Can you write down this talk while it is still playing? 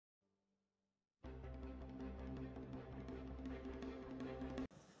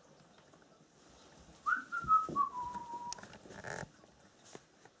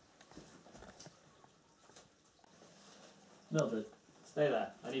Mildred, stay there.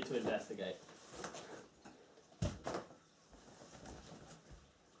 I need to investigate.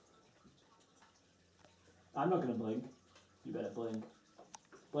 I'm not going to blink. You better blink.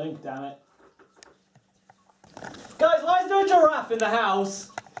 Blink, damn it. Guys, why is there a giraffe in the house?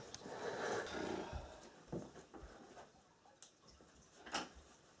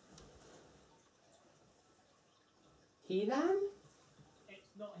 Hedan?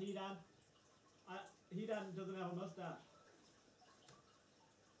 It's not Hedan. Hedan doesn't have a mustache.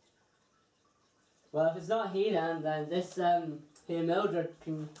 Well, if it's not Hedan, then this here Mildred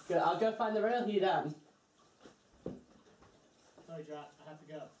can go. I'll go find the real Hedan. Sorry, Giraffe, I have to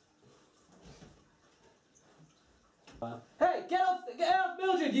go. Hey, get off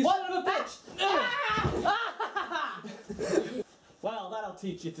Mildred, you son of a bitch! Well, that'll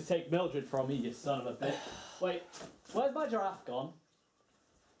teach you to take Mildred from me, you son of a bitch. Wait, where's my giraffe gone?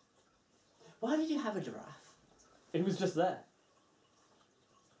 Why did you have a giraffe? It was just there.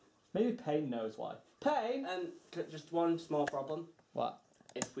 Maybe Payne knows why. Payne! Just one small problem. What?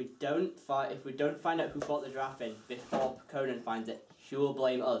 If we don't find out who brought the giraffe in before Konan finds it, she will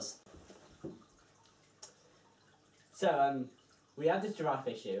blame us. So, we have this giraffe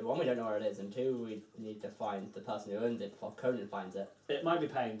issue. One, we don't know where it is, and two, we need to find the person who owns it before Konan finds it. It might be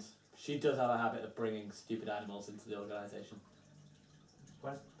Payne's. She does have a habit of bringing stupid animals into the organisation.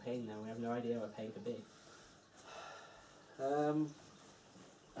 Where's Payne now? We have no idea where Payne could be. I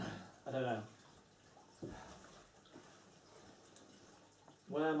don't know.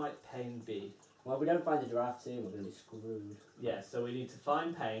 Where might Payne be? Well, if we don't find the giraffe soon, we're going to be screwed. Yeah, so we need to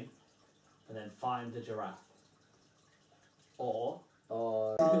find Payne, and then find the giraffe. Or...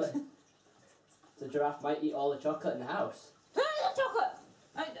 the giraffe might eat all the chocolate in the house. Chocolate!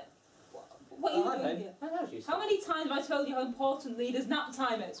 What are you doing here? How many times have I told you how important Leader's nap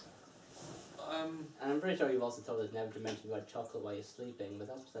time is? And I'm pretty sure you've also told us never to mention the word chocolate while you're sleeping, but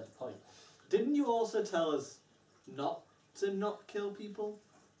that's beside the point. Didn't you also tell us not to not kill people?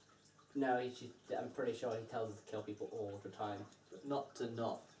 No, I'm pretty sure he tells us to kill people all the time. But not to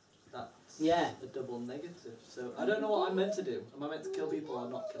not. That's a double negative. So I don't know what I'm meant to do. Am I meant to kill people or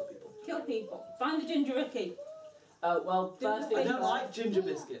not kill people? Kill people. Find the ginger Ricky. Well, first I don't like ginger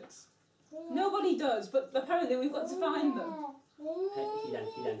biscuits. Nobody does, but apparently we've got to find them. Hey,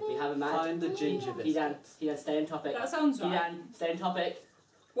 Hedan, we have a match. Find the ginger biscuits. Hedan, stay on topic. That sounds right. Hedan, stay on topic.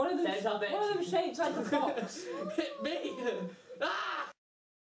 One of them, Stay on topic. one of them shaped like a fox. Hit me! Ah!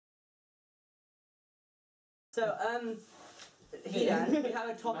 So, Hedan, we have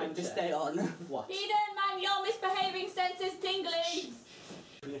a topic to stay on. What? Hedan, man, your misbehaving sense is tingling.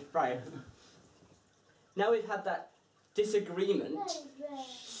 Right. Now we've had that disagreement.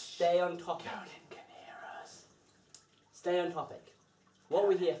 Stay on topic. Konan can hear us. Stay on topic. What are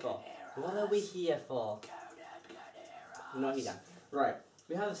we here for? What are we here for? Konan can hear us. No, Hedan. Right.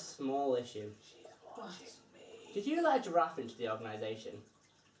 We have a small issue. She's watching me. Did you let a giraffe into the organisation?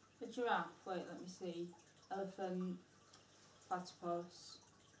 A giraffe. Wait, let me see. Elephant, platypus,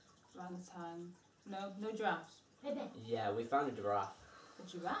 orangutan. No giraffes. Yeah, we found a giraffe. A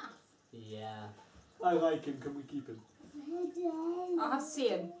giraffe? Yeah. I like him. Can we keep him? I'll have to see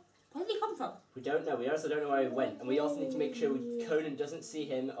him. Where did he come from? We don't know. We also don't know where he went. And we also need to make sure Konan doesn't see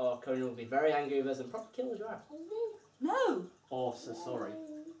him, or Konan will be very angry with us and probably kill the giraffe. No! Or Sasori.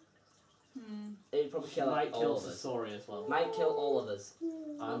 He'd probably kill Might all kill of us. Sasori as well. Might kill all of us.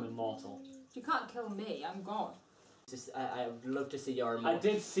 I'm immortal. You can't kill me, I'm God. I would love to see your I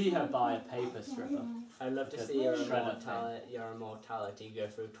immortality. did see her buy a paper stripper. I'd love to Could see your shred immortality go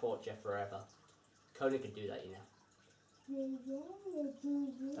through torture forever. Konan could do that, you know.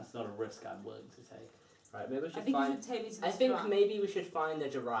 That's not a risk I'm willing to take. Right, maybe we should I think find... you should take me to I this think giraffe. maybe we should find the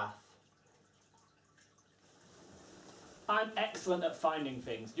giraffe. I'm excellent at finding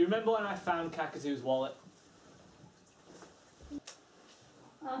things. Do you remember when I found Kakatu's wallet?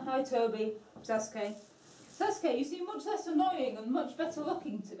 Hi Toby, Sasuke. Sasuke, you seem much less annoying and much better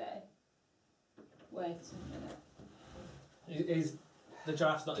looking today. Wait a minute. The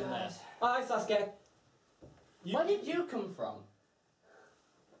giraffe's not in there. Hi, Sasuke. Where did you come from?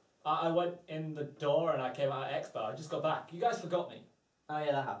 I went in the door and I came out of Expo. I just got back. You guys forgot me. Oh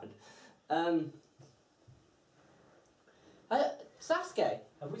yeah, that happened. Sasuke.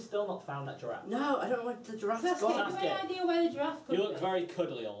 Have we still not found that giraffe? No, I don't know what the giraffe's Sasuke, gone. have you any idea where the giraffe could You look be? very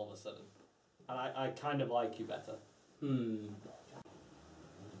cuddly all of a sudden. And I kind of like you better. Ian,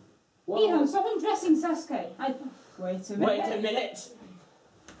 stop undressing Sasuke. Wait a minute. Wait a minute.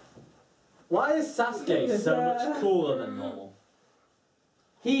 Why is Sasuke so much cooler than normal?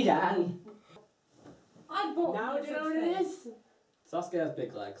 Hedan. I bought Now you do you know such what it things. is? Sasuke has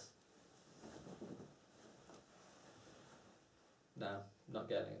big legs. No, not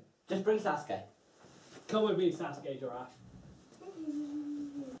getting it. Just bring Sasuke. Come with me, Sasuke Giraffe.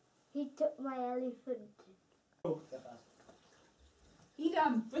 He took my elephant.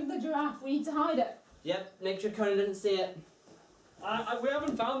 Edam, bring the giraffe. We need to hide it. Yep, make sure Konan didn't see it. We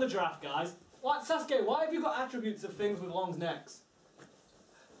haven't found the giraffe, guys. What, Sasuke, why have you got attributes of things with long necks?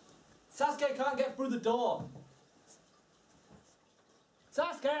 Sasuke can't get through the door.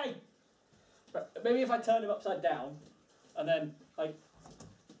 Sasuke! Maybe if I turn him upside down, and then, like...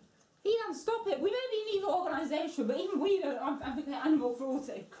 Edam, stop it. We may be an evil organisation, but even we don't advocate animal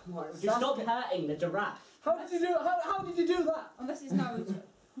cruelty. Come on, You stop stop hurting the giraffe. How did you do how did you do that? Unless it's Naruto.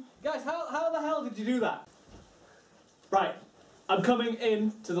 Guys, how the hell did you do that? Right, I'm coming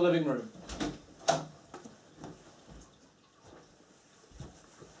in to the living room.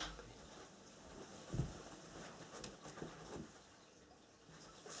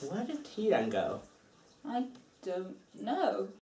 Where did Tiran go? I don't know.